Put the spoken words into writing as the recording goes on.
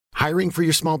Hiring for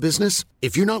your small business?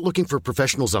 If you're not looking for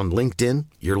professionals on LinkedIn,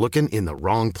 you're looking in the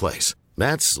wrong place.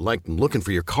 That's like looking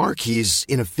for your car keys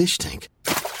in a fish tank.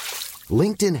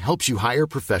 LinkedIn helps you hire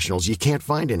professionals you can't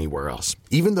find anywhere else,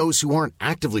 even those who aren't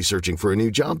actively searching for a new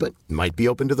job but might be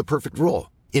open to the perfect role.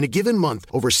 In a given month,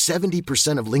 over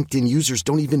 70% of LinkedIn users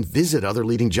don't even visit other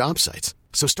leading job sites.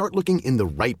 So start looking in the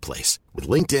right place. With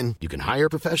LinkedIn, you can hire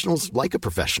professionals like a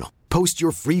professional. Post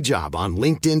your free job on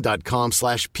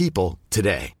linkedin.com/people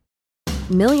today.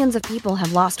 Millions of people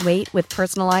have lost weight with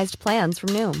personalized plans from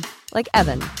Noom. Like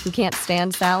Evan, who can't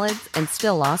stand salads and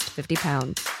still lost 50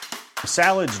 pounds.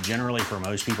 Salads generally for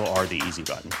most people are the easy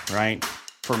button, right?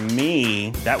 For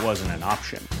me, that wasn't an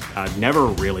option. I never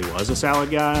really was a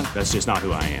salad guy. That's just not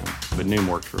who I am. But Noom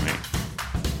worked for me.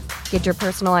 Get your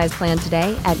personalized plan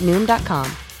today at Noom.com.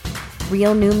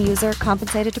 Real Noom user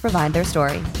compensated to provide their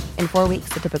story. In 4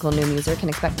 weeks, the typical Noom user can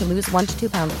expect to lose 1 to 2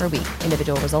 pounds per week.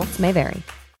 Individual results may vary.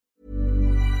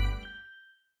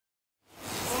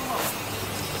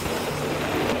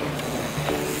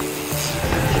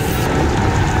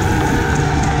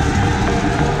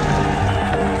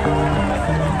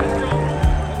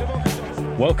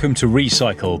 Welcome to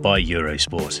Recycle by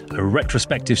Eurosport, a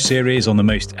retrospective series on the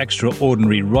most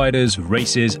extraordinary riders,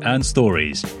 races and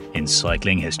stories in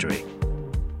cycling history.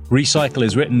 Recycle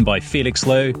is written by Felix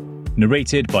Lowe,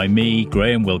 narrated by me,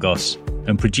 Graham Wilgoss,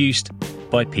 and produced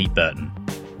by Pete Burton.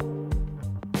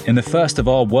 In the first of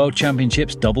our World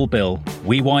Championships double bill,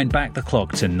 we wind back the clock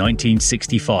to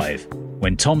 1965,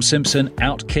 when Tom Simpson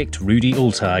outkicked Rudi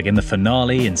Ultag in the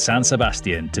finale in San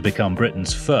Sebastian to become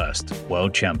Britain's first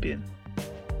world champion.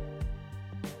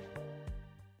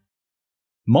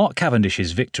 Mark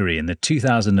Cavendish's victory in the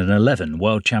 2011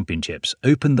 World Championships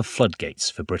opened the floodgates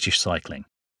for British cycling.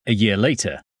 A year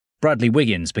later, Bradley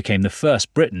Wiggins became the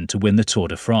first Briton to win the Tour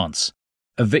de France,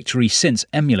 a victory since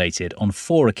emulated on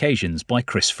 4 occasions by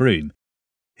Chris Froome,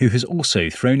 who has also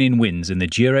thrown in wins in the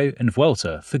Giro and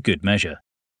Vuelta for good measure.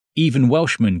 Even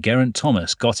Welshman Geraint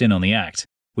Thomas got in on the act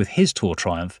with his Tour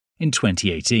triumph in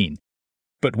 2018.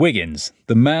 But Wiggins,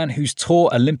 the man whose Tour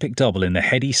Olympic double in the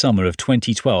heady summer of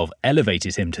 2012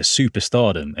 elevated him to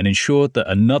superstardom and ensured that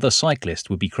another cyclist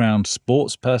would be crowned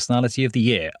Sports Personality of the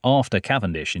Year after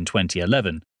Cavendish in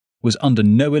 2011, was under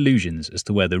no illusions as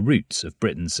to where the roots of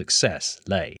Britain's success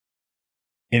lay.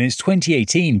 In his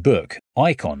 2018 book,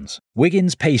 Icons,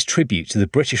 Wiggins pays tribute to the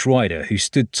British rider who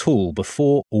stood tall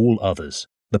before all others,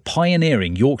 the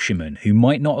pioneering Yorkshireman who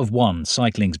might not have won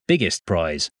cycling's biggest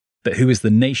prize, but who was the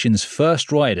nation's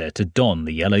first rider to don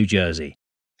the yellow jersey,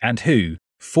 and who,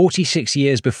 46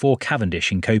 years before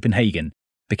Cavendish in Copenhagen,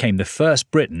 became the first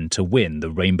Briton to win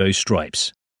the Rainbow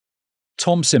Stripes.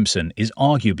 Tom Simpson is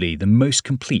arguably the most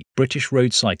complete British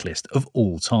road cyclist of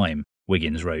all time,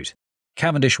 Wiggins wrote.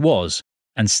 Cavendish was,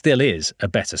 and still is, a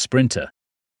better sprinter.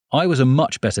 I was a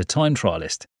much better time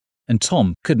trialist, and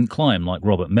Tom couldn't climb like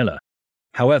Robert Miller.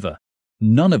 However,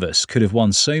 none of us could have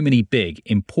won so many big,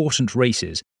 important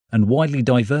races and widely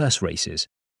diverse races,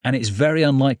 and it's very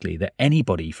unlikely that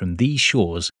anybody from these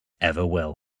shores ever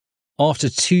will. After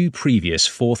 2 previous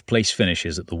 4th-place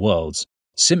finishes at the Worlds,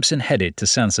 Simpson headed to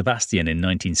San Sebastian in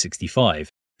 1965,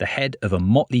 the head of a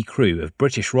motley crew of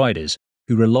British riders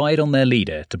who relied on their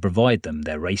leader to provide them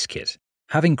their race kit.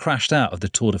 Having crashed out of the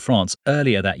Tour de France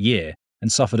earlier that year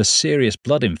and suffered a serious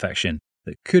blood infection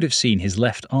that could have seen his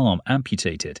left arm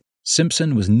amputated,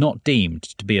 Simpson was not deemed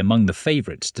to be among the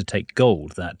favourites to take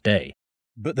gold that day.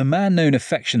 But the man known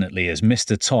affectionately as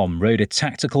Mr. Tom rode a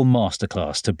tactical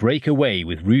masterclass to break away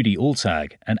with Rudi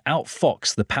Ultag and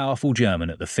outfox the powerful German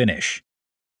at the finish.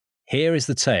 Here is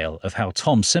the tale of how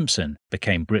Tom Simpson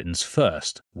became Britain's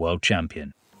first world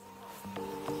champion.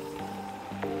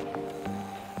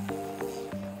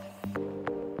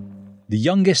 The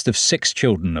youngest of 6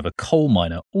 children of a coal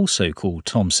miner also called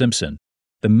Tom Simpson,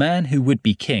 the man who would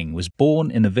be king was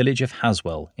born in the village of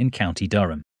Haswell in County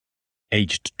Durham.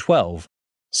 Aged 12,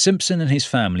 Simpson and his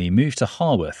family moved to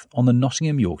Harworth on the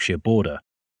Nottingham-Yorkshire border.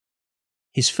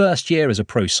 His first year as a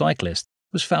pro cyclist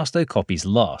was Fausto Coppi's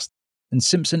last, and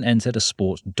Simpson entered a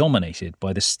sport dominated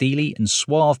by the steely and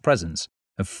suave presence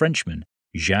of Frenchman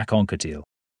Jacques Anquetil.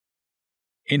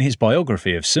 In his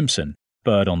biography of Simpson,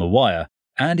 Bird on the Wire,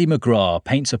 Andy McGrath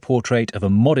paints a portrait of a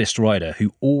modest rider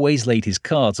who always laid his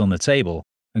cards on the table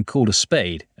and called a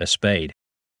spade a spade.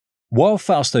 While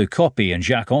Fausto Coppi and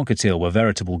Jacques Anquetil were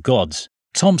veritable gods,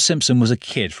 Tom Simpson was a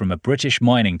kid from a British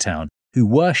mining town who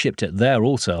worshipped at their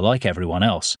altar like everyone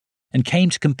else, and came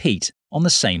to compete on the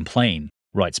same plane,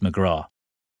 writes McGrath.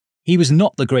 He was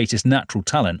not the greatest natural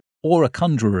talent or a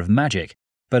conjurer of magic,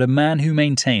 but a man who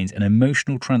maintained an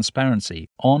emotional transparency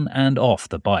on and off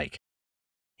the bike.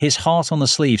 His heart on the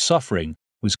sleeve suffering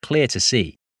was clear to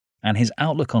see, and his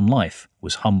outlook on life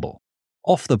was humble.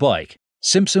 Off the bike,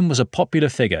 Simpson was a popular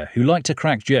figure who liked to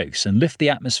crack jokes and lift the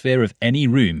atmosphere of any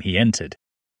room he entered.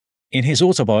 In his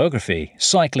autobiography,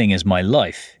 Cycling is My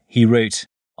Life, he wrote,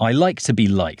 "I like to be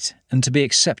liked and to be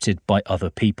accepted by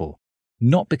other people,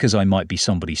 not because I might be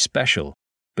somebody special,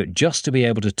 but just to be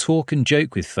able to talk and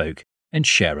joke with folk and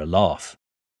share a laugh."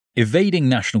 Evading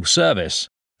national service,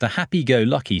 the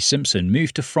happy-go-lucky Simpson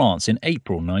moved to France in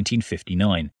April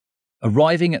 1959,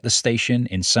 arriving at the station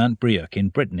in Saint-Brieuc in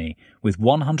Brittany with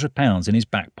 £100 in his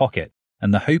back pocket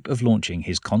and the hope of launching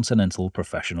his continental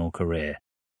professional career.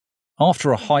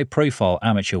 After a high-profile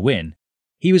amateur win,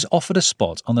 he was offered a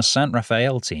spot on the Saint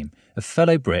Raphael team of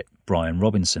fellow Brit Brian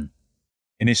Robinson.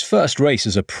 In his first race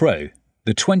as a pro,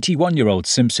 the 21-year-old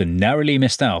Simpson narrowly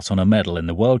missed out on a medal in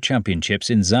the World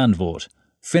Championships in Zandvoort,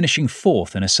 finishing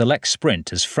fourth in a select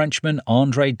sprint as Frenchman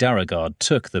André Darrigard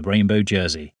took the rainbow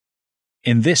jersey.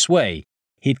 In this way,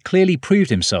 he'd clearly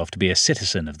proved himself to be a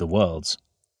citizen of the worlds.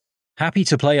 Happy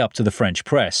to play up to the French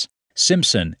press,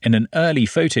 Simpson, in an early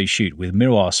photo shoot with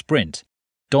Miroir Sprint,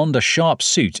 donned a sharp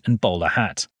suit and bowler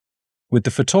hat. With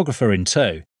the photographer in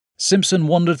tow, Simpson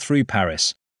wandered through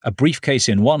Paris, a briefcase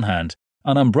in one hand,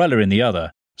 an umbrella in the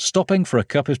other, stopping for a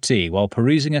cup of tea while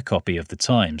perusing a copy of the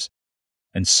Times.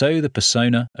 And so the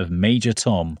persona of Major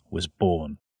Tom was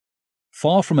born.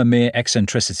 Far from a mere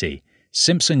eccentricity,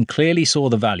 Simpson clearly saw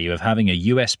the value of having a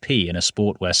USP in a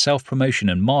sport where self-promotion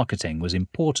and marketing was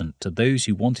important to those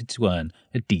who wanted to earn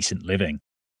a decent living.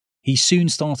 He soon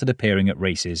started appearing at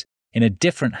races in a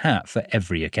different hat for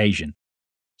every occasion.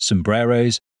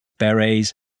 Sombreros,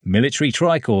 berets, military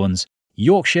tricorns,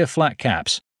 Yorkshire flat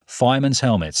caps, firemen's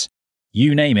helmets.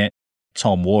 You name it,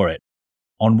 Tom wore it.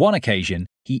 On one occasion,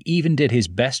 he even did his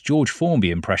best George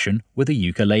Formby impression with a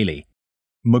ukulele.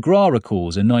 McGrath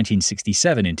recalls a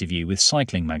 1967 interview with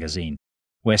Cycling magazine,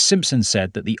 where Simpson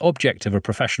said that the object of a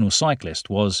professional cyclist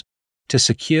was to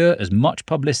secure as much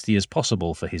publicity as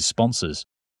possible for his sponsors.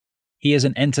 He is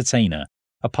an entertainer,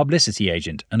 a publicity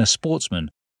agent, and a sportsman,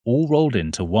 all rolled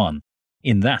into one,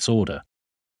 in that order.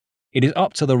 It is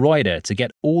up to the rider to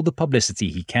get all the publicity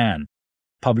he can.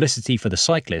 Publicity for the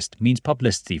cyclist means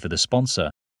publicity for the sponsor,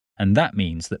 and that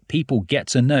means that people get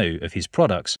to know of his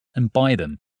products and buy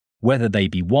them, whether they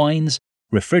be wines,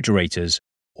 refrigerators,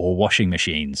 or washing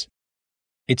machines.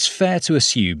 It's fair to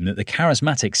assume that the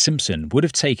charismatic Simpson would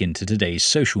have taken to today's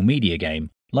social media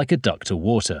game like a duck to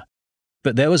water.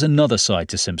 But there was another side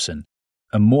to Simpson,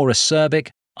 a more acerbic,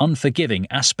 unforgiving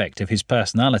aspect of his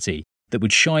personality that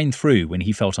would shine through when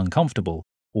he felt uncomfortable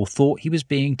or thought he was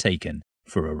being taken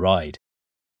for a ride.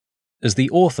 As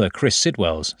the author Chris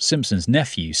Sidwells, Simpson's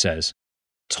nephew, says,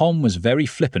 Tom was very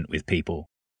flippant with people.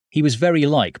 He was very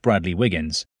like Bradley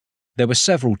Wiggins. There were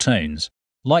several tones,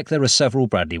 like there are several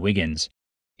Bradley Wiggins.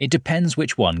 It depends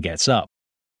which one gets up,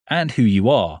 and who you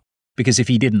are, because if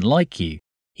he didn't like you,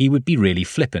 he would be really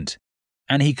flippant,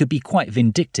 and he could be quite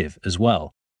vindictive as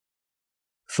well.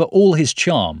 For all his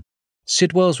charm,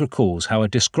 Sidwells recalls how a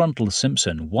disgruntled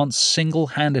Simpson once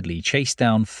single-handedly chased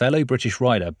down fellow British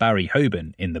rider Barry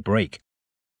Hoban in the break.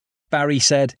 Barry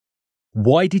said,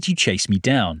 "Why did you chase me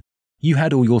down? You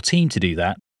had all your team to do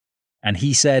that." And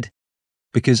he said,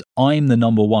 "Because I'm the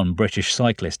number one British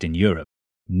cyclist in Europe,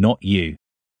 not you."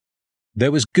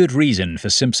 There was good reason for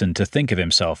Simpson to think of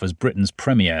himself as Britain's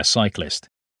premier cyclist.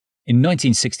 In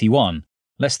 1961,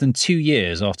 less than 2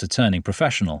 years after turning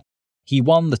professional, he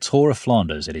won the Tour of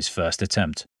Flanders at his first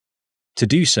attempt. To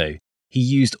do so, he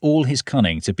used all his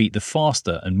cunning to beat the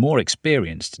faster and more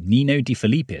experienced Nino De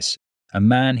Philippis, a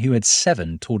man who had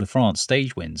 7 Tour de France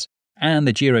stage wins and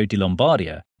the Giro di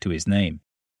Lombardia to his name.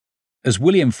 As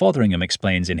William Fotheringham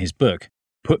explains in his book,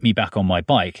 Put Me Back on My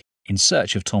Bike, In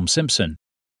Search of Tom Simpson,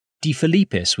 De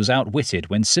Philippis was outwitted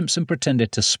when Simpson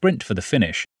pretended to sprint for the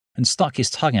finish and stuck his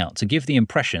tongue out to give the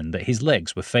impression that his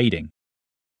legs were fading.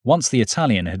 Once the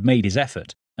Italian had made his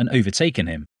effort and overtaken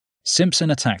him, Simpson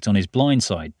attacked on his blind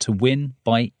side to win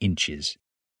by inches.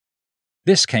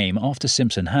 This came after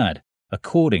Simpson had,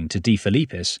 according to De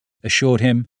Philippis, assured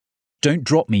him, "Don't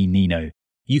drop me, Nino.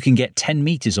 You can get 10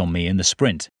 metres on me in the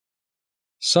sprint."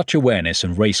 Such awareness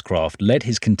and racecraft led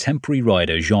his contemporary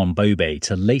rider Jean Bobet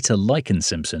to later liken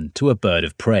Simpson to a bird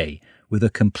of prey, with a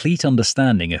complete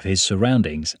understanding of his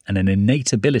surroundings and an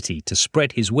innate ability to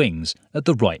spread his wings at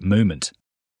the right moment.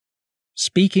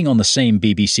 Speaking on the same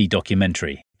BBC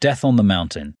documentary, Death on the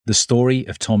Mountain, The Story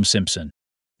of Tom Simpson,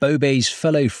 Bobet's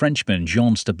fellow Frenchman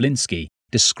Jean Stablinski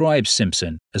describes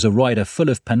Simpson as a rider full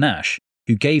of panache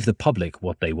who gave the public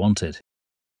what they wanted.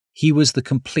 He was the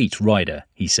complete rider,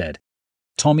 he said.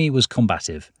 Tommy was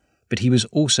combative, but he was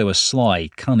also a sly,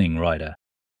 cunning rider.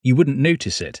 You wouldn't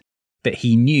notice it, but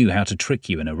he knew how to trick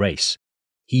you in a race.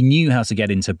 He knew how to get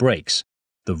into breaks,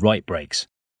 the right breaks.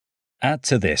 Add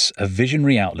to this a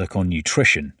visionary outlook on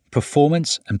nutrition,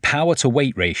 performance and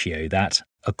power-to-weight ratio that,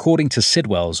 according to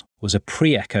Sidwells, was a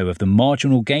pre-echo of the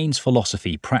marginal gains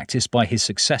philosophy practiced by his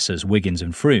successors Wiggins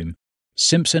and Froome.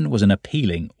 Simpson was an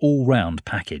appealing all-round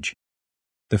package.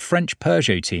 The French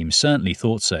Peugeot team certainly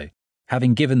thought so,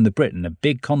 having given the Briton a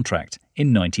big contract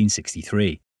in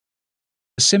 1963.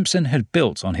 Simpson had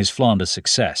built on his Flanders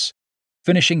success,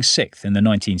 finishing 6th in the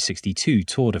 1962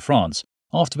 Tour de France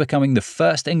after becoming the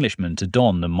first Englishman to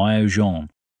don the maillot jaune,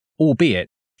 albeit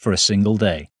for a single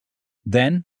day.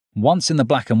 Then, once in the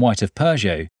black and white of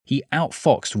Peugeot, he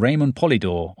outfoxed Raymond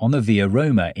Poulidor on the Via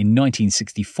Roma in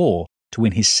 1964 to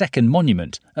win his second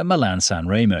monument at Milan-San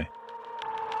Remo.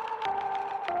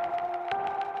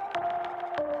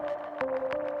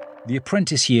 The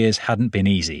apprentice years hadn't been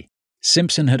easy.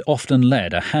 Simpson had often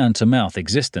led a hand-to-mouth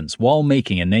existence while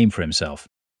making a name for himself.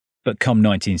 But come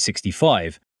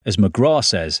 1965, as McGrath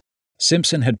says,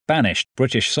 Simpson had banished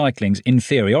British cycling's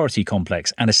inferiority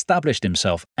complex and established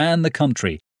himself and the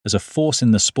country as a force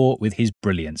in the sport with his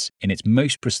brilliance in its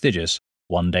most prestigious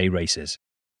one-day races.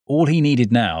 All he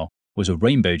needed now was a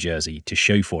rainbow jersey to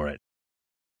show for it.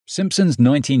 Simpson's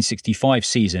 1965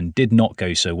 season did not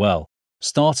go so well,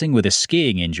 starting with a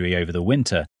skiing injury over the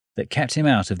winter that kept him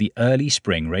out of the early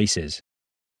spring races.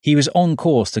 He was on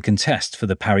course to contest for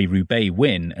the Paris-Roubaix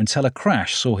win until a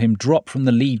crash saw him drop from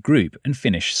the lead group and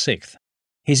finish 6th.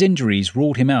 His injuries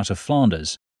ruled him out of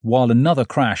Flanders, while another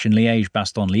crash in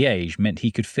Liège-Bastogne-Liège meant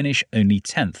he could finish only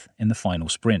 10th in the final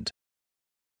sprint.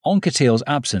 Anquetil's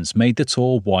absence made the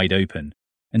Tour wide open,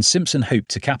 and Simpson hoped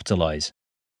to capitalise.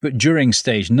 But during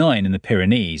Stage 9 in the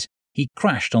Pyrenees, he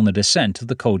crashed on the descent of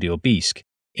the Col d'Aubisque,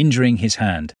 injuring his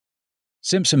hand.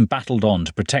 Simpson battled on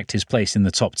to protect his place in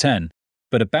the top 10,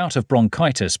 but a bout of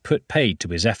bronchitis put paid to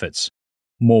his efforts.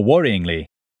 More worryingly,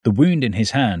 the wound in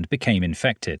his hand became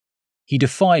infected. He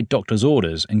defied doctors'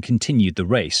 orders and continued the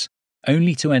race,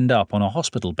 only to end up on a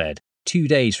hospital bed 2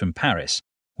 days from Paris,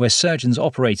 where surgeons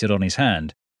operated on his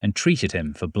hand and treated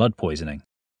him for blood poisoning.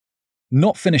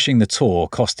 Not finishing the Tour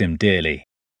cost him dearly.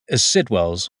 As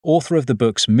Sidwells, author of the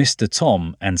books Mr.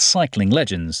 Tom and Cycling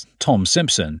Legends, Tom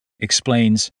Simpson,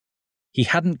 explains, he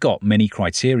hadn't got many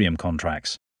criterium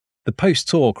contracts. The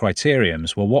post-tour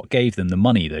criteriums were what gave them the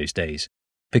money those days,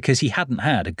 because he hadn't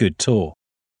had a good tour.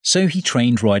 So he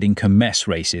trained riding Kermesse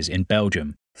races in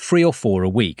Belgium, 3 or 4 a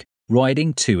week,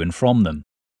 riding to and from them,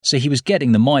 so he was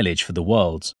getting the mileage for the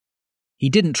Worlds. He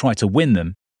didn't try to win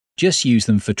them, just use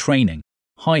them for training,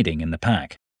 hiding in the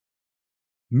pack.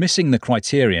 Missing the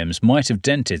criteriums might have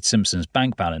dented Simpson's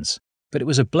bank balance, but it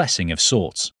was a blessing of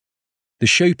sorts. The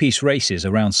showpiece races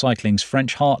around cycling's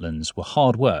French heartlands were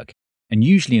hard work and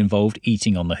usually involved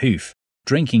eating on the hoof,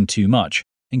 drinking too much,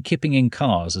 and kipping in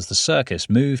cars as the circus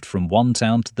moved from one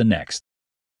town to the next.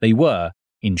 They were,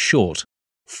 in short,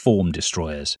 form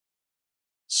destroyers.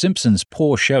 Simpson's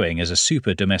poor showing as a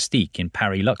super domestique in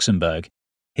Paris-Luxembourg,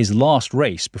 his last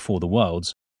race before the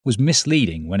Worlds, was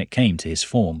misleading when it came to his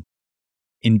form.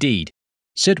 Indeed,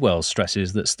 Sidwell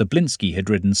stresses that Stablinski had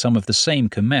ridden some of the same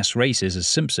Kermesse races as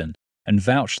Simpson and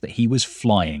vouched that he was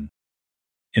flying.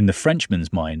 In the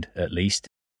Frenchman's mind, at least,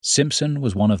 Simpson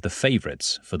was one of the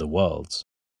favourites for the Worlds.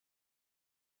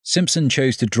 Simpson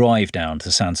chose to drive down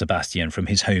to San Sebastian from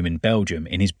his home in Belgium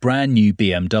in his brand new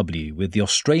BMW with the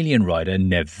Australian rider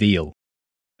Nev Veal.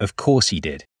 Of course he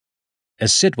did.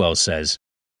 As Sidwell says,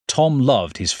 Tom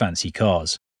loved his fancy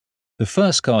cars. The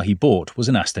first car he bought was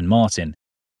an Aston Martin,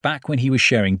 back when he was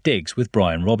sharing digs with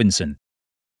Brian Robinson.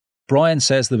 Brian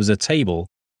says there was a table,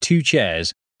 2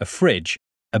 chairs, a fridge,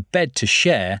 a bed to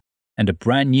share, and a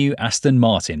brand new Aston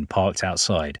Martin parked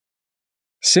outside.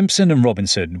 Simpson and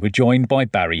Robinson were joined by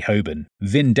Barry Hoban,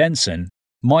 Vin Denson,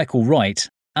 Michael Wright,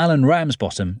 Alan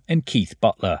Ramsbottom and Keith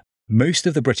Butler, most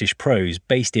of the British pros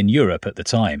based in Europe at the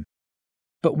time.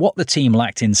 But what the team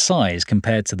lacked in size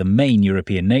compared to the main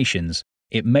European nations,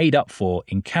 it made up for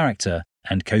in character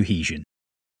and cohesion.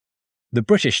 The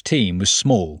British team was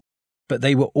small, but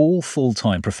they were all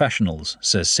full-time professionals,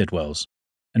 says Sidwells,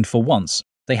 and for once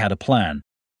they had a plan,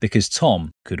 because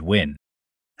Tom could win.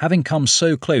 Having come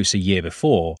so close a year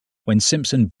before, when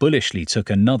Simpson bullishly took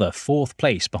another 4th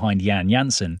place behind Jan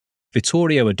Janssen,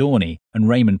 Vittorio Adorni and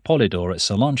Raymond Poulidor at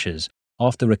Sallanches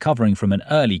after recovering from an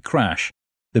early crash,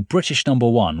 the British number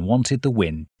 1 wanted the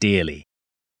win dearly.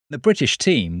 The British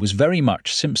team was very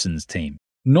much Simpson's team.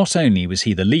 Not only was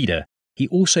he the leader, he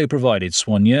also provided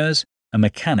soigneurs, a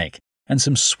mechanic, and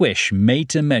some Swish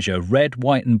made-to-measure red,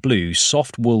 white and blue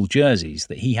soft wool jerseys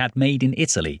that he had made in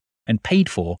Italy and paid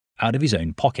for out of his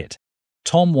own pocket.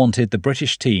 Tom wanted the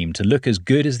British team to look as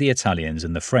good as the Italians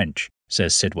and the French,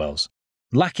 says Sidwells.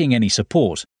 Lacking any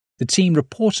support, the team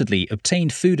reportedly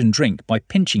obtained food and drink by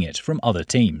pinching it from other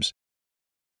teams.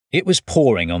 It was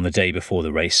pouring on the day before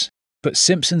the race, but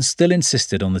Simpson still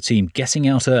insisted on the team getting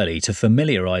out early to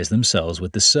familiarise themselves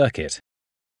with the circuit.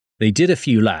 They did a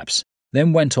few laps,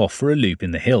 then went off for a loop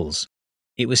in the hills.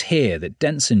 It was here that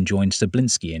Denson joined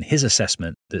Stablinski in his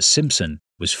assessment that Simpson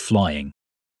was flying.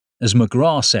 As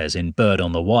McGrath says in Bird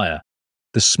on the Wire,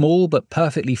 the small but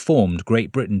perfectly formed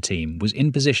Great Britain team was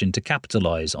in position to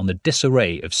capitalise on the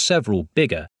disarray of several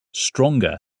bigger,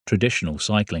 stronger, traditional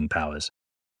cycling powers.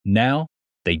 Now,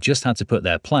 they just had to put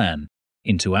their plan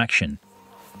into action.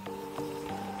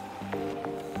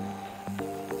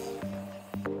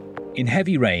 In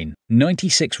heavy rain,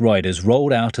 96 riders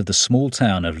rolled out of the small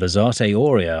town of Lasarte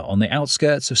Aurea on the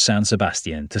outskirts of San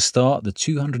Sebastian to start the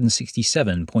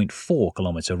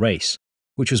 267.4-kilometre race,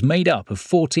 which was made up of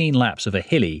 14 laps of a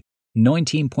hilly,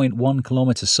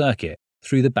 19.1-kilometre circuit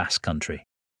through the Basque Country.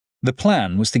 The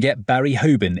plan was to get Barry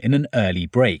Hoban in an early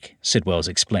break, Sidwells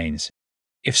explains.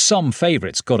 If some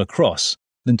favourites got across,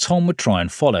 then Tom would try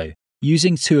and follow,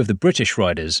 using two of the British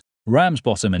riders,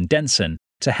 Ramsbottom and Denson,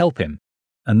 to help him.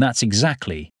 And that's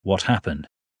exactly what happened.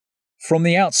 From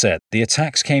the outset, the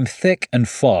attacks came thick and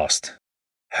fast.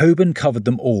 Hoban covered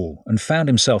them all and found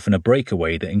himself in a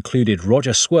breakaway that included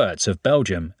Roger Swerts of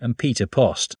Belgium and Peter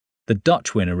Post, the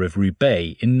Dutch winner of Roubaix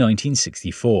in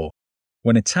 1964,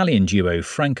 when Italian duo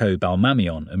Franco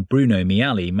Balmamion and Bruno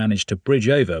Miali managed to bridge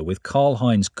over with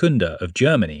Karl-Heinz Kunde of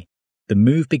Germany. The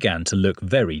move began to look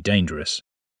very dangerous.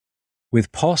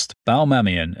 With Post,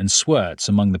 Balmamion and Swerts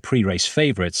among the pre-race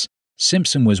favourites,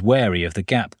 Simpson was wary of the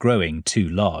gap growing too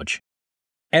large.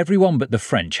 Everyone but the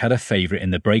French had a favourite in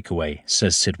the breakaway,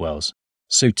 says Sidwells,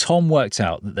 so Tom worked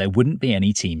out that there wouldn't be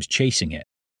any teams chasing it.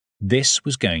 This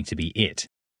was going to be it.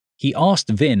 He asked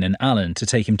Vin and Allen to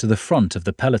take him to the front of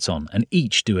the peloton and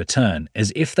each do a turn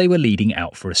as if they were leading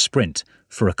out for a sprint,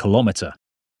 for a kilometre.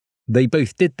 They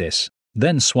both did this,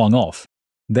 then swung off.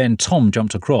 Then Tom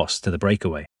jumped across to the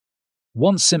breakaway.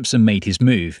 Once Simpson made his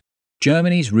move,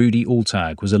 Germany's Rudi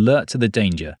Altag was alert to the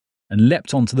danger and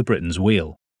leapt onto the Briton's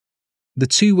wheel. The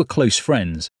two were close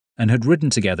friends and had ridden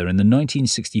together in the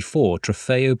 1964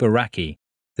 Trofeo Baracchi,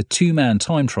 the two-man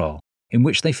time trial in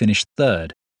which they finished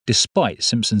third, despite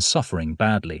Simpson suffering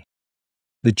badly.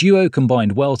 The duo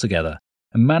combined well together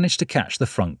and managed to catch the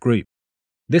front group.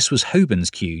 This was Hoban's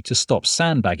cue to stop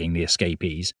sandbagging the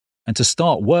escapees and to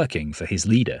start working for his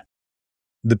leader.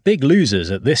 The big losers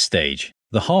at this stage,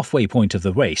 the halfway point of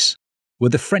the race, were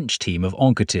the French team of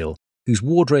Anquetil, whose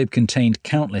wardrobe contained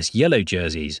countless yellow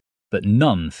jerseys, but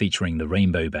none featuring the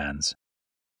rainbow bands.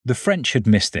 The French had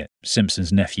missed it,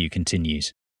 Simpson's nephew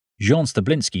continues. Jean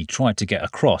Stablinski tried to get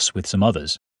across with some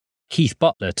others. Keith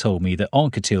Butler told me that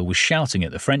Anquetil was shouting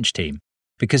at the French team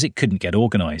because it couldn't get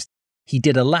organised. He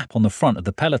did a lap on the front of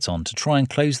the peloton to try and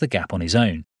close the gap on his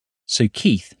own. So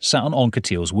Keith sat on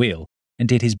Anquetil's wheel and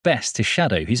did his best to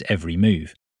shadow his every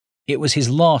move. It was his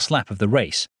last lap of the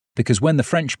race, because when the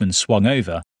Frenchman swung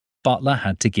over, Butler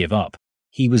had to give up.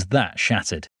 He was that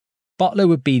shattered. Butler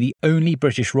would be the only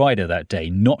British rider that day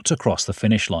not to cross the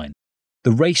finish line.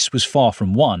 The race was far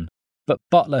from won, but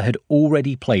Butler had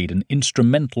already played an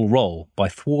instrumental role by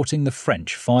thwarting the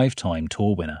French 5-time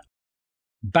Tour winner.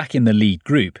 Back in the lead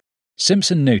group,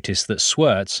 Simpson noticed that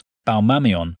Swerts,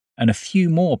 Balmamion, and a few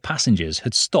more passengers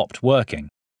had stopped working.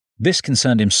 This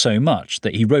concerned him so much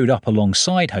that he rode up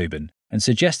alongside Hoban and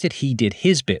suggested he did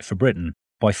his bit for Britain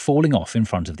by falling off in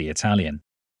front of the Italian.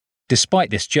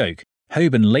 Despite this joke,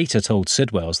 Hoban later told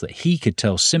Sidwells that he could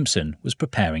tell Simpson was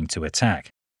preparing to attack.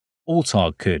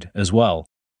 Altag could as well.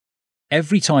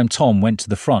 Every time Tom went to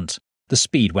the front, the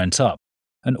speed went up,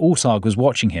 and Altag was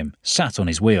watching him, sat on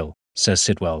his wheel, says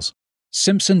Sidwells.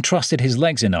 Simpson trusted his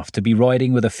legs enough to be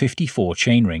riding with a 54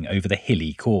 chainring over the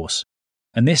hilly course,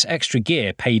 and this extra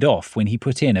gear paid off when he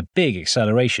put in a big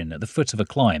acceleration at the foot of a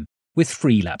climb with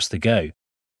 3 laps to go.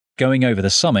 Going over the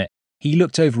summit, he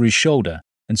looked over his shoulder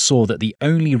and saw that the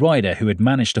only rider who had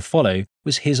managed to follow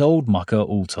was his old mucker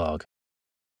Altag.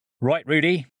 "Right,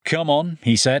 Rudy, come on,"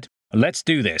 he said. "Let's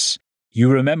do this. You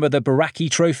remember the Baracchi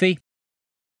Trophy?"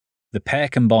 The pair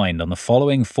combined on the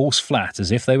following false flat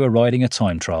as if they were riding a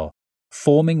time trial,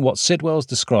 forming what Sidwells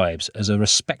describes as a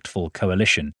respectful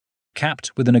coalition,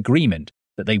 capped with an agreement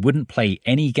that they wouldn't play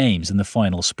any games in the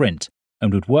final sprint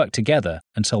and would work together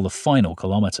until the final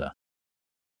kilometre.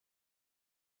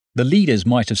 The leaders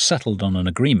might have settled on an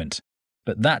agreement,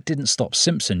 but that didn't stop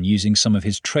Simpson using some of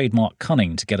his trademark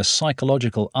cunning to get a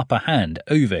psychological upper hand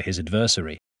over his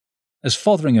adversary. As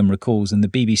Fotheringham recalls in the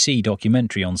BBC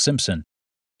documentary on Simpson,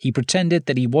 he pretended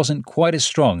that he wasn't quite as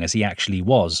strong as he actually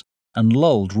was and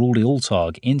lulled Rory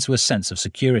Ultag into a sense of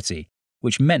security,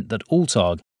 which meant that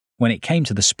Ultag, when it came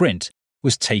to the sprint,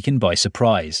 was taken by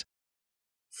surprise.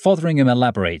 Fotheringham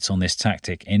elaborates on this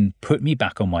tactic in Put Me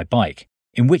Back on My Bike,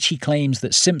 in which he claims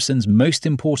that Simpson's most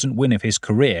important win of his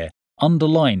career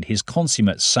underlined his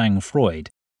consummate sang-froid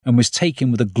and was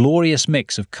taken with a glorious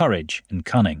mix of courage and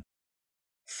cunning.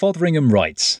 Fotheringham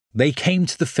writes, "They came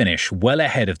to the finish well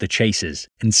ahead of the chasers,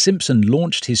 and Simpson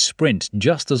launched his sprint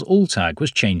just as Ultag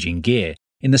was changing gear,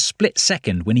 in the split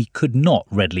second when he could not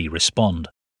readily respond."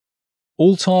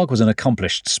 Ultag was an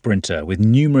accomplished sprinter with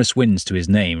numerous wins to his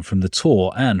name from the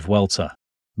Tour and Vuelta.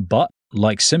 But,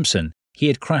 like Simpson, he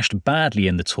had crashed badly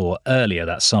in the Tour earlier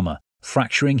that summer,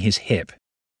 fracturing his hip.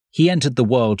 He entered the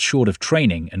world short of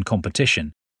training and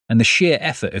competition, and the sheer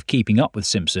effort of keeping up with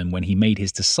Simpson when he made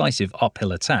his decisive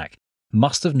uphill attack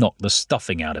must have knocked the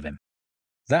stuffing out of him.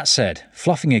 That said,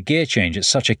 fluffing a gear change at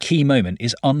such a key moment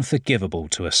is unforgivable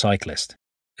to a cyclist.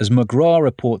 As McGrath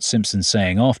reports Simpson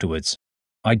saying afterwards,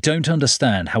 "I don't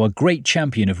understand how a great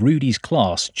champion of Rudy's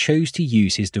class chose to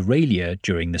use his derailleur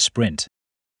during the sprint."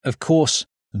 Of course,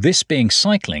 this being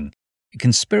cycling, a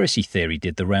conspiracy theory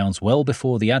did the rounds well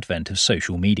before the advent of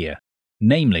social media,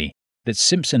 namely, that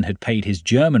Simpson had paid his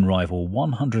German rival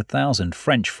 100,000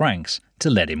 French francs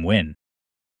to let him win.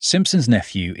 Simpson's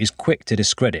nephew is quick to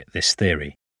discredit this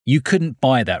theory. "You couldn't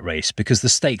buy that race because the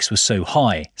stakes were so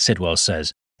high," Sidwell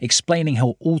says, explaining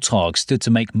how Ultag stood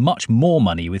to make much more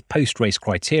money with post-race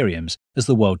criteriums as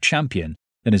the world champion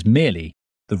than as merely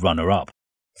the runner-up.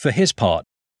 For his part,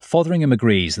 Fotheringham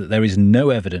agrees that there is no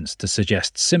evidence to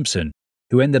suggest Simpson,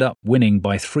 who ended up winning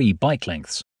by 3 bike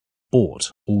lengths,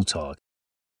 bought Ultag.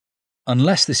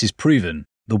 Unless this is proven,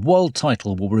 the world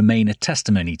title will remain a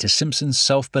testimony to Simpson's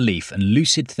self-belief and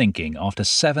lucid thinking after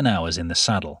 7 hours in the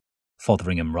saddle,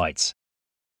 Fotheringham writes.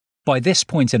 By this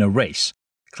point in a race,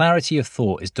 clarity of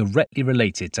thought is directly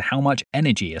related to how much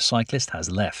energy a cyclist has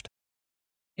left.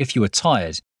 If you are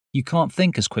tired, you can't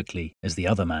think as quickly as the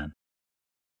other man.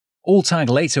 Ultag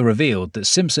later revealed that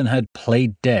Simpson had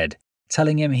played dead,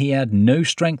 telling him he had no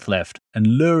strength left and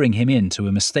luring him into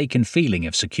a mistaken feeling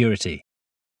of security.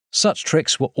 Such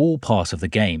tricks were all part of the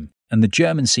game, and the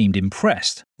German seemed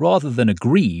impressed rather than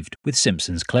aggrieved with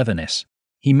Simpson's cleverness.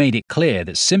 He made it clear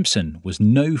that Simpson was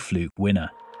no fluke winner.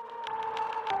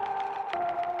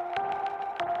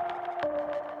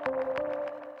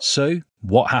 So,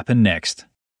 what happened next?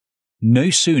 No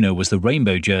sooner was the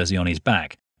rainbow jersey on his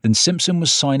back than Simpson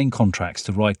was signing contracts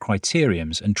to ride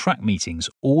criteriums and track meetings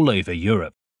all over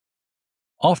Europe.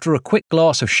 After a quick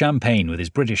glass of champagne with his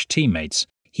British teammates,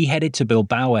 he headed to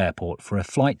Bilbao Airport for a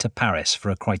flight to Paris for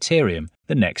a criterium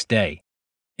the next day.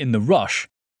 In the rush,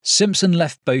 Simpson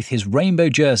left both his rainbow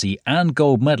jersey and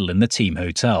gold medal in the team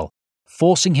hotel,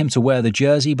 forcing him to wear the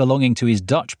jersey belonging to his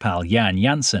Dutch pal Jan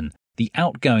Janssen, the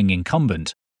outgoing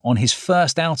incumbent, on his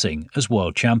first outing as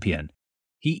world champion.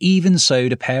 He even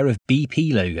sewed a pair of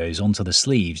BP logos onto the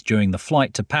sleeves during the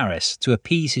flight to Paris to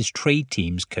appease his trade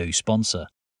team's co-sponsor.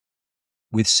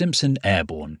 With Simpson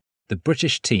airborne, the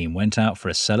British team went out for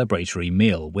a celebratory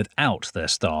meal without their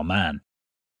star man.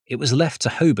 It was left to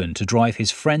Hoban to drive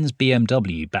his friend's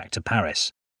BMW back to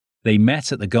Paris. They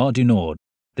met at the Gare du Nord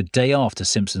the day after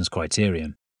Simpson's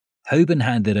criterium. Hoban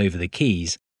handed over the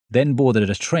keys, then boarded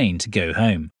a train to go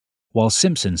home, while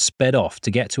Simpson sped off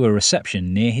to get to a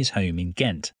reception near his home in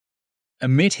Ghent.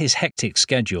 Amid his hectic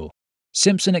schedule,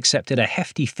 Simpson accepted a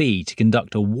hefty fee to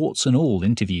conduct a warts-and-all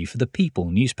interview for the People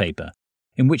newspaper,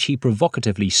 in which he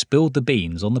provocatively spilled the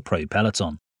beans on the pro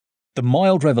peloton. The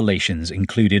mild revelations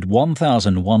included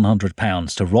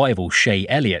 £1,100 to rival Shea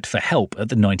Elliott for help at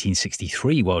the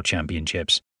 1963 World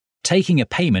Championships, taking a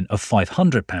payment of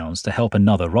 £500 to help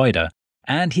another rider,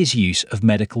 and his use of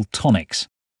medical tonics.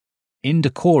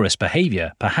 Indecorous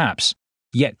behaviour, perhaps,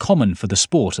 yet common for the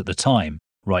sport at the time,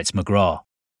 writes McGrath.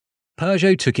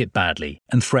 Peugeot took it badly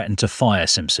and threatened to fire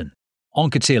Simpson.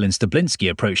 Anquetil and Stablinski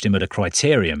approached him at a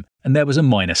criterium, and there was a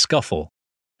minor scuffle.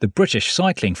 The British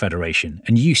Cycling Federation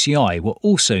and UCI were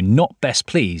also not best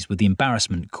pleased with the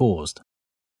embarrassment caused.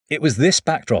 It was this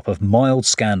backdrop of mild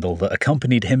scandal that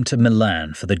accompanied him to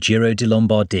Milan for the Giro di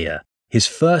Lombardia, his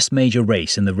first major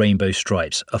race in the rainbow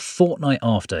stripes, a fortnight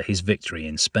after his victory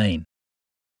in Spain.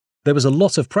 There was a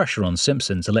lot of pressure on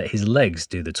Simpson to let his legs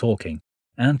do the talking,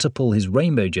 and to pull his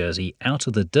rainbow jersey out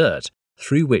of the dirt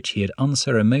through which he had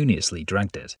unceremoniously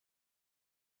dragged it.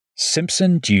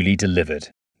 Simpson duly delivered,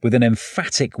 with an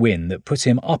emphatic win that put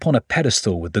him up on a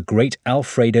pedestal with the great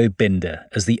Alfredo Binder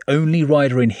as the only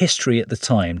rider in history at the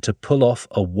time to pull off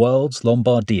a World's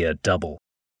Lombardia double.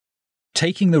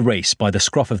 Taking the race by the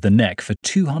scruff of the neck for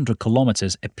 200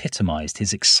 kilometres epitomised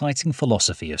his exciting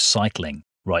philosophy of cycling,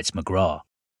 writes McGrath.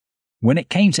 When it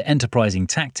came to enterprising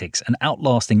tactics and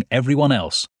outlasting everyone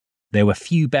else, there were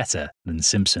few better than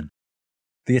Simpson.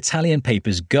 The Italian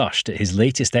papers gushed at his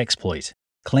latest exploit,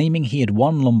 claiming he had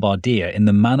won Lombardia in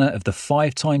the manner of the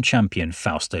 5-time champion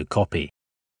Fausto Coppi.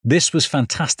 This was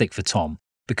fantastic for Tom,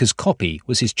 because Coppi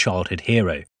was his childhood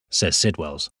hero, says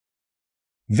Sidwells.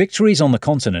 Victories on the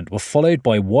continent were followed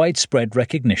by widespread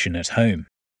recognition at home.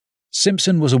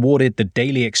 Simpson was awarded the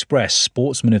Daily Express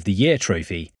Sportsman of the Year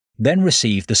trophy, then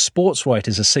received the Sports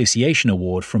Writers Association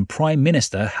Award from Prime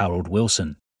Minister Harold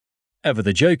Wilson. Ever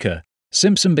the joker,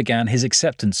 Simpson began his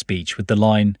acceptance speech with the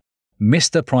line,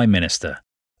 "Mr. Prime Minister,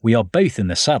 we are both in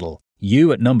the saddle,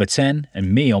 you at number 10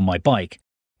 and me on my bike,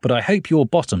 but I hope your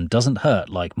bottom doesn't hurt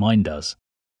like mine does."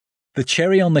 The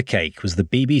cherry on the cake was the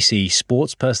BBC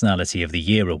Sports Personality of the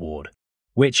Year award,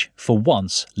 which, for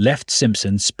once, left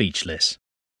Simpson speechless.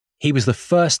 He was the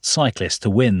first cyclist to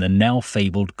win the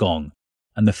now-fabled Gong,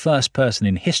 and the first person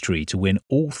in history to win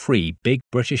all 3 big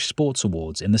British sports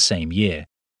awards in the same year,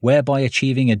 whereby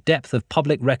achieving a depth of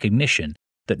public recognition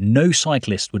that no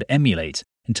cyclist would emulate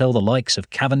until the likes of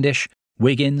Cavendish,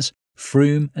 Wiggins,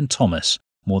 Froome and Thomas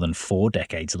more than 4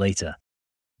 decades later.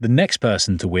 The next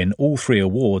person to win all 3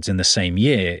 awards in the same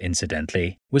year,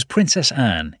 incidentally, was Princess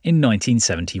Anne in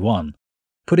 1971,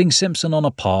 putting Simpson on a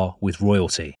par with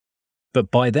royalty. But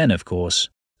by then, of course,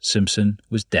 Simpson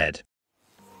was dead.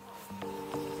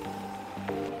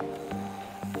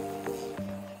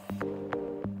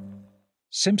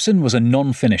 Simpson was a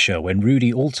non-finisher when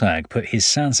Rudi Altag put his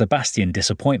San Sebastian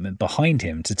disappointment behind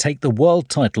him to take the world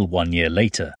title 1 year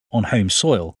later, on home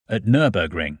soil, at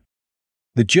Nürburgring.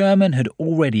 The German had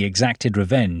already exacted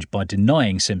revenge by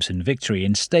denying Simpson victory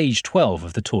in stage 12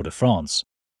 of the Tour de France.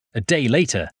 A day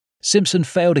later, Simpson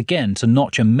failed again to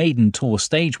notch a maiden Tour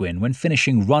stage win when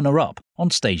finishing runner-up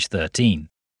on stage 13.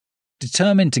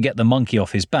 Determined to get the monkey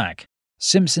off his back,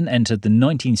 Simpson entered the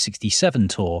 1967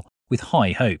 Tour with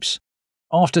high hopes.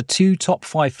 After 2 top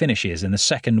 5 finishes in the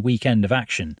second weekend of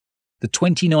action, the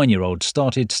 29-year-old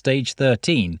started stage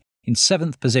 13 in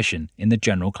 7th position in the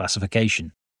general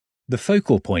classification. The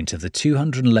focal point of the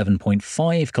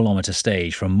 211.5 km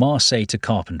stage from Marseille to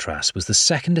Carpentras was the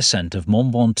second ascent of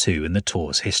Mont Ventoux in the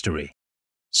Tour's history.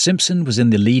 Simpson was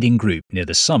in the leading group near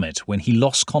the summit when he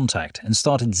lost contact and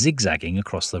started zigzagging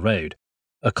across the road.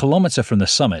 A kilometre from the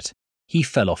summit, he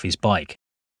fell off his bike.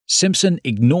 Simpson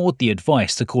ignored the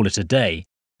advice to call it a day,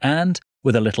 and,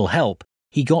 with a little help,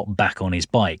 he got back on his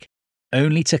bike,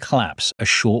 only to collapse a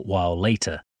short while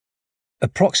later.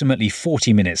 Approximately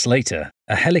 40 minutes later,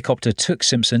 a helicopter took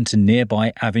Simpson to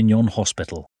nearby Avignon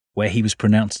Hospital, where he was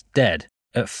pronounced dead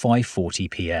at 5:40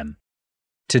 p.m.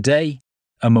 Today,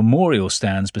 a memorial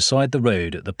stands beside the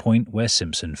road at the point where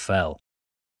Simpson fell.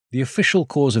 The official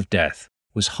cause of death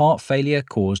was heart failure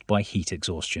caused by heat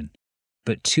exhaustion,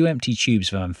 but 2 empty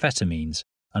tubes of amphetamines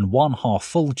and 1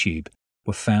 half-full tube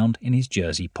were found in his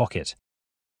jersey pocket.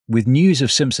 With news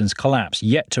of Simpson's collapse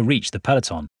yet to reach the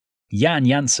peloton, Jan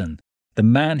Janssen, the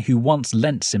man who once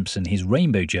lent Simpson his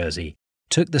rainbow jersey,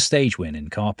 took the stage win in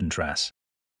Carpentras.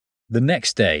 The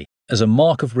next day, as a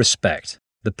mark of respect,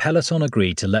 the peloton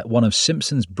agreed to let one of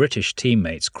Simpson's British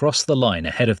teammates cross the line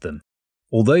ahead of them.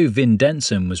 Although Vin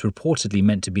Denson was reportedly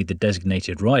meant to be the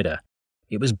designated rider,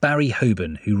 it was Barry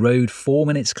Hoban who rode 4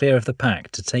 minutes clear of the pack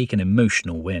to take an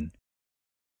emotional win.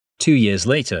 2 years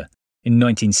later, in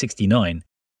 1969,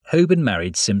 Hoban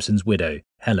married Simpson's widow,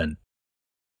 Helen.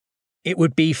 It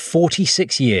would be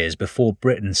 46 years before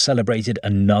Britain celebrated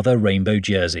another rainbow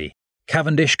jersey,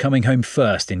 Cavendish coming home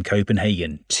first in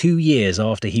Copenhagen 2 years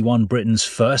after he won Britain's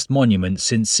first monument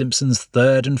since Simpson's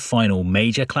 3rd and final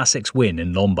major classics win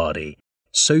in Lombardy,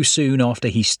 so soon after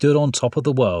he stood on top of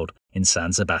the world in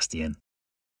San Sebastian.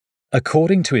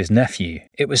 According to his nephew,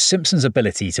 it was Simpson's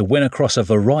ability to win across a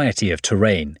variety of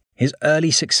terrain, his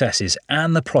early successes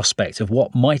and the prospect of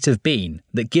what might have been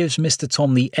that gives Mr.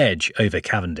 Tom the edge over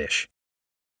Cavendish.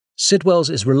 Sidwells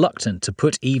is reluctant to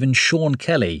put even Sean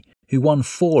Kelly, who won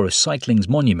 4 of cycling's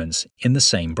monuments, in the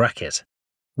same bracket.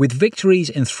 With victories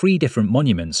in 3 different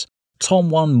monuments, Tom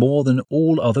won more than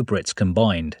all other Brits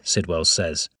combined, Sidwells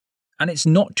says. And it's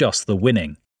not just the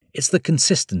winning, it's the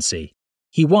consistency.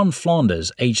 He won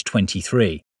Flanders aged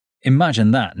 23.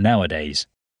 Imagine that nowadays.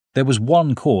 There was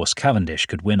one course Cavendish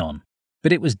could win on.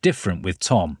 But it was different with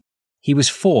Tom. He was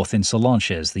 4th in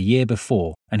Solanges the year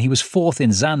before, and he was 4th in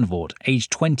Zandvoort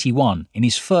aged 21 in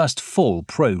his first full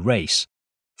pro race.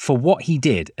 For what he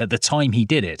did at the time he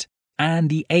did it, and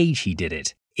the age he did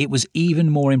it, it was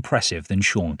even more impressive than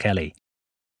Sean Kelly.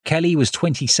 Kelly was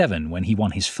 27 when he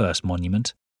won his first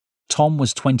monument. Tom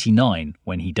was 29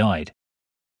 when he died.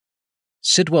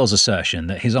 Sidwell's assertion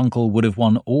that his uncle would have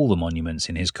won all the monuments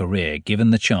in his career given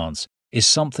the chance is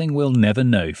something we'll never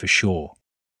know for sure.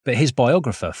 But his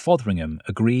biographer Fotheringham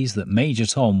agrees that Major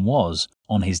Tom was,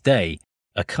 on his day,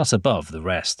 a cut above the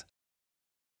rest.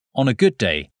 On a good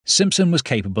day, Simpson was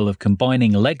capable of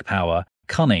combining leg power,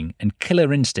 cunning and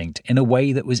killer instinct in a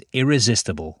way that was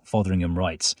irresistible, Fotheringham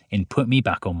writes, in Put Me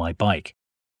Back on My Bike.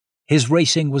 His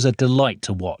racing was a delight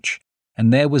to watch,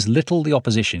 and there was little the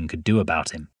opposition could do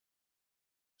about him.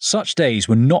 Such days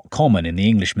were not common in the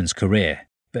Englishman's career,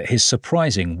 but his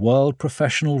surprising World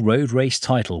Professional Road Race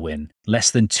title win,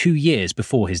 less than 2 years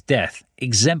before his death,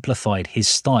 exemplified his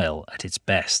style at its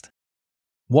best.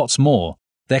 What's more,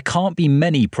 there can't be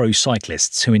many pro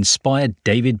cyclists who inspired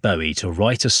David Bowie to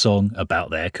write a song about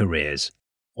their careers.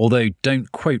 Although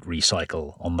don't quote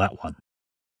Recycle on that one.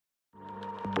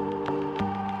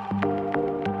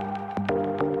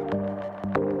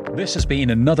 This has been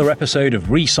another episode of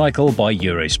Recycle by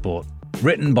Eurosport.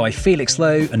 Written by Felix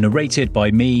Lowe and narrated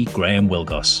by me, Graham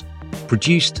Wilgoss.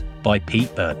 Produced by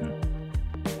Pete Burton.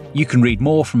 You can read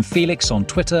more from Felix on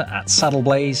Twitter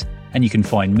 @Saddleblaze, and you can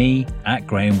find me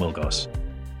 @Graham Wilgoss.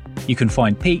 You can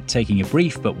find Pete taking a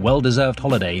brief but well-deserved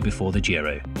holiday before the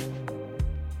Giro.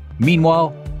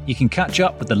 Meanwhile, you can catch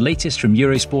up with the latest from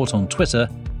Eurosport on Twitter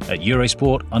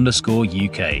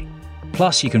 @Eurosport_UK.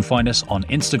 Plus, you can find us on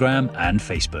Instagram and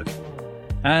Facebook.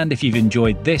 And if you've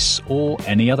enjoyed this or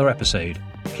any other episode,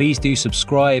 please do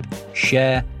subscribe,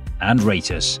 share, and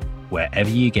rate us wherever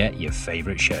you get your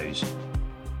favourite shows.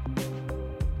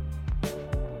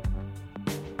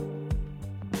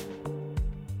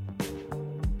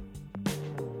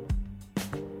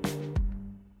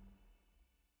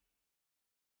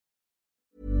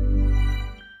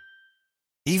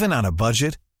 Even on a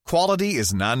budget, quality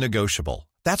is non-negotiable.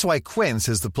 That's why Quince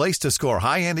is the place to score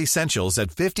high-end essentials at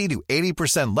 50 to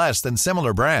 80% less than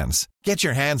similar brands. Get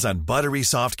your hands on buttery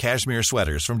soft cashmere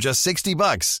sweaters from just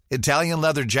 $60, Italian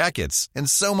leather jackets, and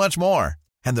so much more.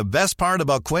 And the best part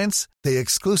about Quince, they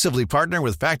exclusively partner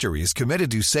with factories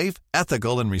committed to safe,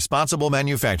 ethical, and responsible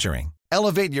manufacturing.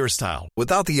 Elevate your style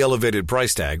without the elevated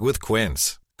price tag with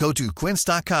Quince. Go to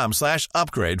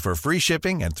quince.com/upgrade for free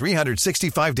shipping and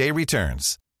 365-day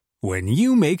returns. When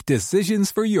you make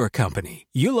decisions for your company,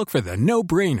 you look for the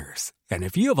no-brainers. And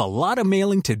if you have a lot of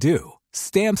mailing to do,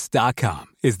 Stamps.com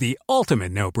is the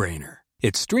ultimate no-brainer.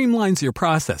 It streamlines your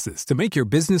processes to make your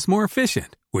business more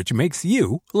efficient, which makes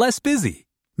you less busy.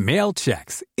 Mail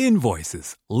checks,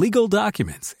 invoices, legal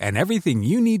documents, and everything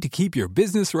you need to keep your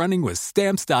business running with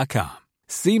Stamps.com.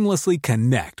 Seamlessly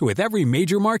connect with every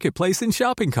major marketplace and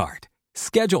shopping cart.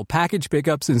 Schedule package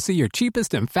pickups and see your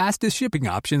cheapest and fastest shipping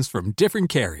options from different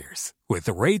carriers. With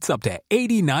rates up to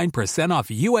 89% off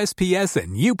USPS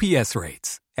and UPS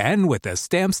rates. And with the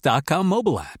Stamps.com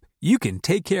mobile app, you can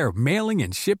take care of mailing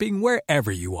and shipping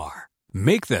wherever you are.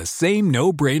 Make the same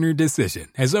no-brainer decision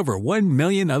as over 1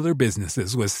 million other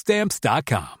businesses with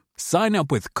Stamps.com. Sign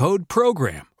up with code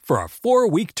PROGRAM for a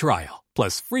 4-week trial,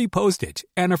 plus free postage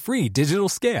and a free digital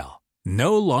scale.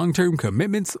 No long-term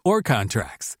commitments or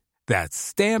contracts. That's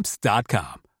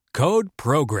Stamps.com. Code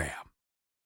PROGRAM.